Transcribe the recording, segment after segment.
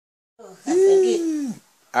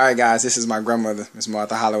Alright guys, this is my grandmother, Miss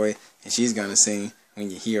Martha Holloway, and she's gonna sing When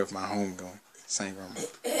You Hear of My Homegoing. Sing, grandma.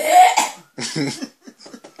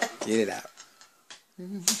 Get it out.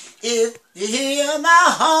 If you hear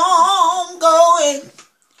my homegoing,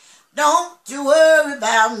 don't you worry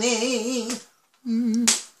about me. If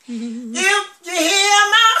you hear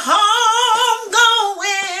my homegoing,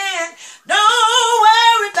 don't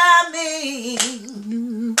worry about me.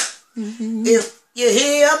 If you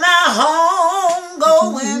hear my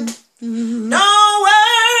homegoing, don't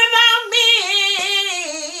worry about me.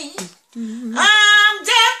 I'm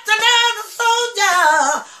just another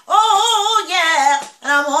soldier. Oh yeah,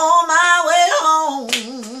 I'm on my way home.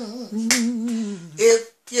 If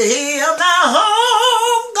you hear my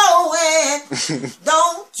homegoing,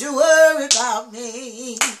 don't you worry about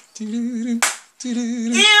me. If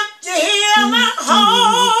you hear my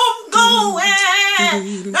homegoing,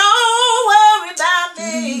 don't worry about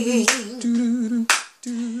me.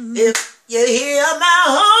 If you hear my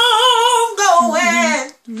homegoing,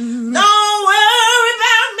 don't worry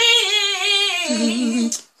about me.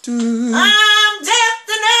 I'm just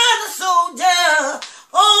another soldier.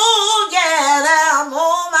 Oh yeah, I'm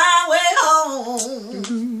on my way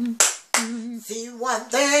home. See, one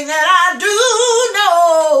thing that I do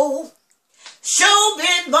know, sure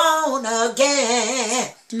been born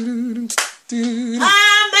again. I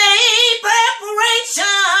made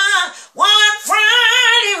preparation one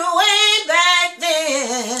Friday way back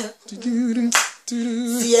then.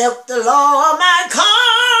 See if the Lord might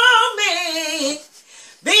call me,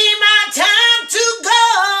 be my time to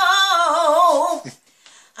go.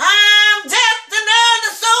 I'm just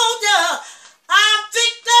another soldier. I'm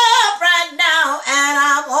picked up right now and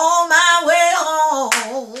I'm on my way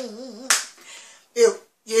home. If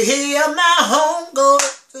you hear my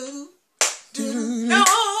homegoing,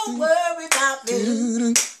 don't worry about me.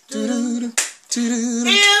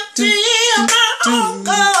 If you hear my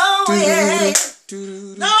homegoing,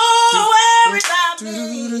 don't worry about me.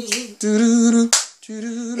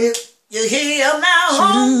 If you hear my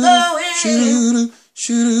homegoing,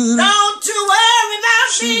 don't you worry about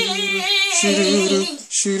me.